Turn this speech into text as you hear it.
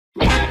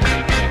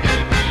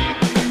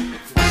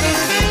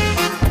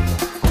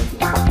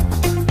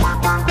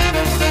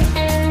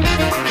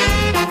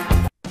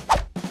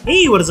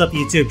Hey, what is up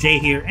YouTube? Jay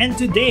here, and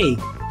today,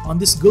 on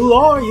this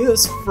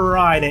glorious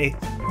Friday,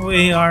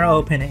 we are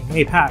opening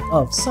a pack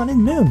of Sun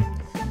and Moon.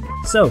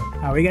 So,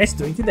 how are you guys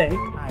doing today?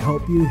 I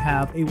hope you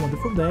have a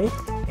wonderful day,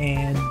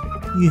 and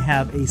you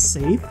have a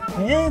safe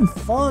and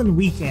fun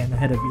weekend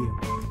ahead of you.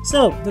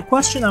 So, the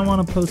question I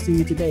want to pose to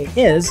you today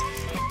is,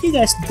 do you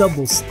guys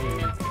double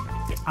sleeve?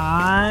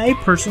 I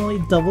personally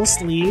double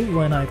sleeve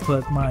when I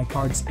put my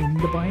cards in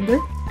the binder,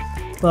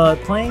 but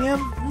playing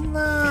them,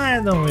 nah,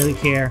 I don't really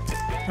care.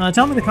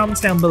 Tell me in the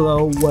comments down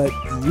below what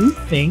you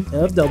think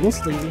of double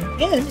sleeving,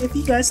 and if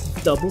you guys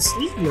double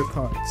sleeve your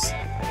cards.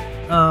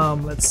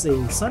 Let's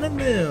see, Sun and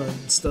Moon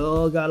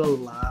still got a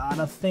lot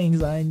of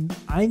things want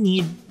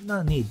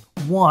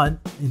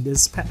in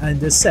this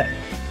set.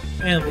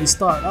 And we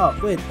start off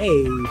with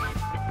a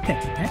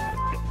Pecky Peck,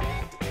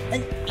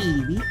 an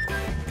Eevee,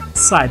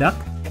 Psyduck,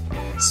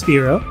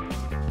 Spearow,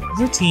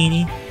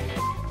 Dratini.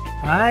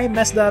 I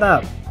messed that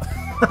up.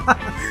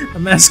 A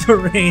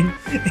Masquerain,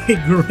 a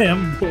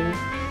Gramble,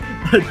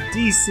 a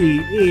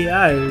DCE.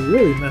 I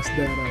really messed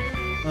that up.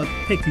 A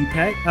Pecky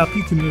Peck, a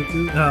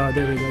Pikamuku. Oh,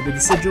 there we go. The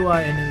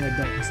Decidueye, and then the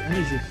Darkness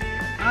Energy.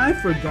 I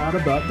forgot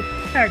about the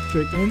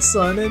Patrick and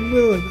Sun and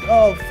Moon.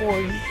 Oh,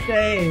 for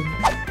shame.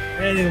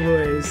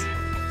 Anyways,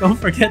 don't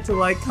forget to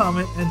like,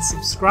 comment, and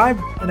subscribe.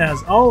 And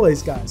as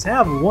always, guys,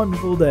 have a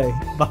wonderful day.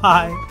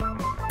 Bye.